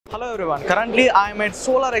Hello everyone, currently I am at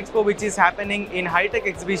Solar Expo which is happening in High Tech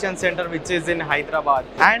Exhibition Center which is in Hyderabad,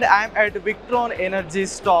 and I am at Victron Energy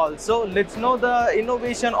stall. So let's know the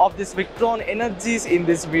innovation of this Victron Energies in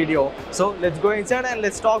this video. So let's go inside and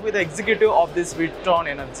let's talk with the executive of this Victron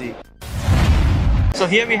Energy. So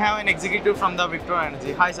here we have an executive from the Victron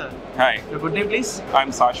Energy. Hi sir. Hi. Your good name please? I'm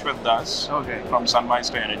Sashwat Das from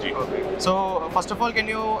Sunmeister Energy. Okay. So first of all, can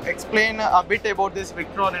you explain a bit about this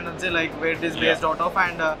Victron Energy, like where it is based out of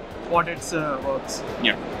and what its works?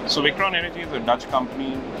 Yeah. So Victron Energy is a Dutch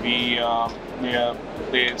company. They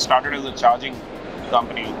started as a charging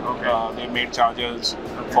company. Okay. They made chargers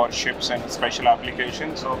for ships and special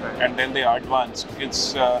applications. Okay. And then they advanced.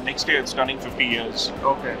 It's next year it's turning 50 years.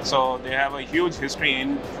 Okay. So they have a huge history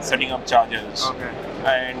in setting up chargers. Okay.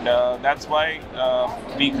 And that's why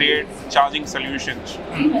we create charging solutions.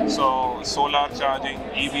 So solar charging,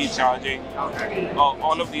 EV charging, Okay.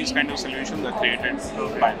 all of these kind of solutions are created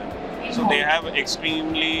by them. So they have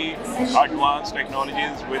extremely advanced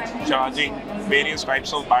technologies with charging various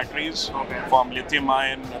types of batteries, Okay. from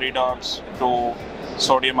lithium-ion redox to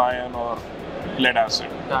sodium-ion or lead acid.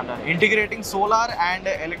 Done. Integrating solar and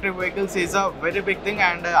electric vehicles is a very big thing,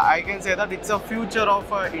 and I can say that it's a future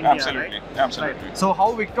of India. Absolutely, right? absolutely. Right. So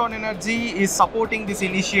how Victron Energy is supporting this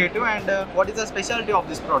initiative, and what is the specialty of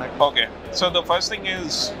this product? Okay, so the first thing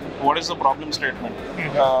is, what is the problem statement?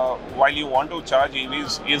 While you want to charge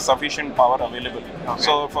EVs, is sufficient power available? Okay.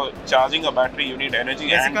 So for charging a battery, you need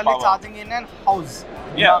energy and Basically power. charging in an house.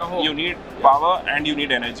 Yeah, in our home. you need power and you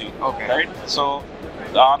need energy. Okay. Right? So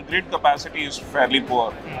our grid capacity is fairly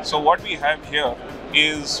poor. So what we have here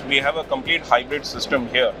is we have a complete hybrid system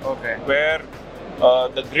here, Okay. where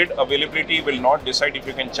the grid availability will not decide if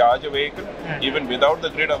you can charge a vehicle. Even without the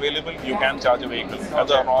grid available, you can charge a vehicle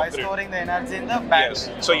as an By off-grid. storing the energy in the battery. Yes.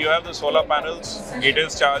 So you have the solar panels. It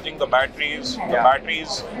is charging the batteries. The Yeah.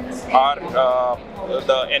 batteries are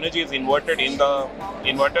the energy is inverted in the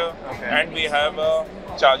inverter, Okay. and we have a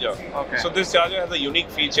charger. Okay. So this charger has a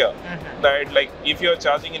unique feature that, like, if you are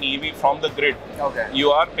charging an EV from the grid, Okay.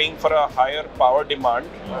 you are paying for a higher power demand,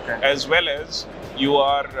 Okay. as well as you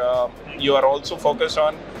are also focused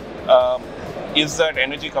on is that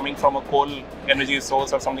energy coming from a coal energy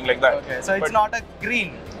source or something like that. Okay. So it's But not a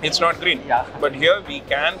green. it's not green. Yeah. But here we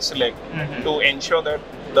can select to ensure that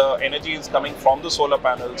the energy is coming from the solar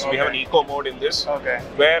panels. We have an Okay. eco mode in this, Okay.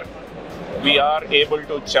 where we are able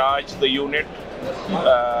to charge the unit,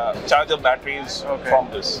 charge the batteries from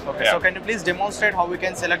this. Okay. Yeah. So can you please demonstrate how we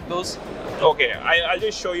can select those? Okay, I'll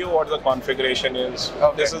just show you what the configuration is.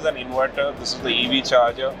 Okay. This is an inverter, this is the EV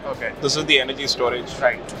charger, Okay. this is the energy storage.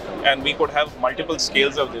 Right. And we could have multiple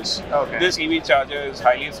scales of this. Okay. This EV charger is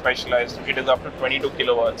highly specialized. It is up to 22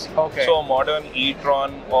 kilowatts. Okay. So a modern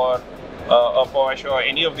e-tron or a Porsche or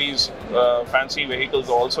any of these fancy vehicles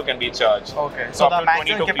also can be charged. Okay. So up the to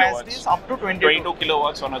maximum 22 capacity kilowatts. is up to 22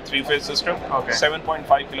 kilowatts on a three-phase system, Okay.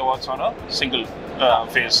 7.5 kilowatts on a single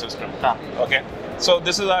phase system. Done. Okay. So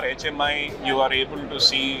this is our HMI. You are able to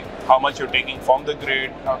see how much you're taking from the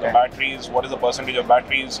grid, Okay. the batteries, what is the percentage of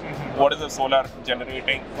batteries, what is the solar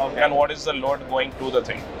generating, Okay. and what is the load going to the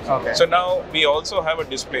thing. Okay. So now we also have a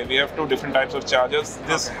display. We have two different types of chargers.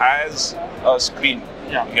 This has a screen.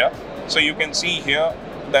 Yeah. So you can see here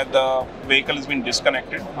that the vehicle has been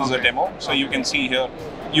disconnected. This is a Okay. demo. So you can see here.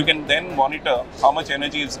 You can then monitor how much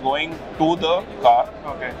energy is going to the car.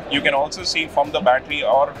 Okay. You can also see from the battery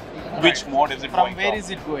or which mode is it From going where from. is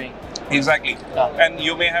it going? Exactly. Done. And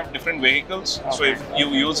you may have different vehicles. So Okay. if you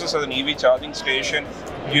use this as an EV charging station,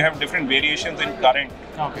 you have different variations in current.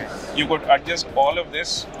 Okay. You could adjust all of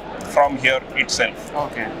this from here itself,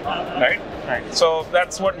 Okay. right? Right. So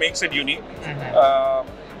that's what makes it unique.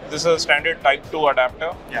 This is a standard Type 2 adapter,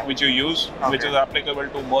 Yeah. which you use, which is applicable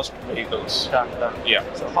to most vehicles. Done. Yeah.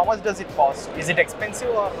 So how much does it cost? Is it expensive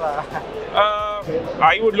or?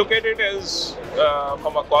 I would look at it as,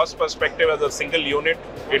 from a cost perspective, as a single unit,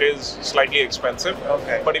 it is slightly expensive.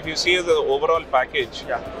 Okay. But if you see as an overall package,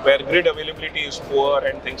 Yeah. where grid availability is poor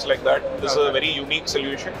and things like that, this is a very unique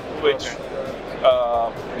solution, which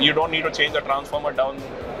you don't need to change the transformer down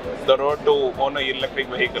the road to own an electric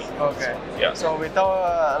vehicle. Okay. Yeah. So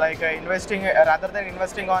without investing, rather than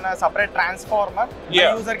investing on a separate transformer,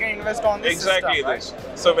 Yeah. the user can invest on this Exactly system,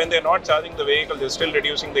 this. So when they're not charging the vehicle, they're still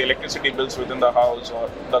reducing the electricity bills within the house or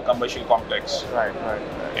the commercial complex. Right.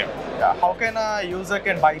 Yeah. Yeah. How can a user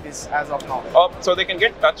can buy this as of now? So they can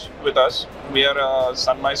get in touch with us. We are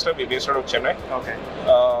Sunmeister. We're based out of Chennai. Okay.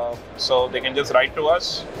 So they can just write to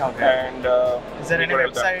us. Okay. And Is there we any could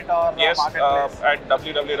have website that. or Yes, marketplace? at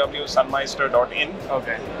www.sunmeister.in.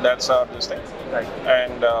 Okay. That's our this thing. Right.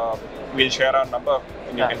 And we'll share our number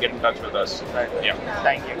and you can get in touch with us. Right. Yeah.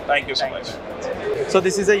 Thank you. Thank you so much. So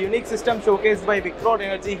this is a unique system showcased by Victron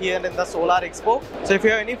Energy here in the Solar Expo. So if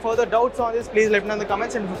you have any further doubts on this, please let me know in the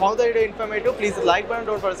comments. And if you found the video informative, please like button,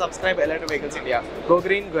 don't forget to subscribe. Electric Vehicles India. Go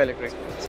green, go electric.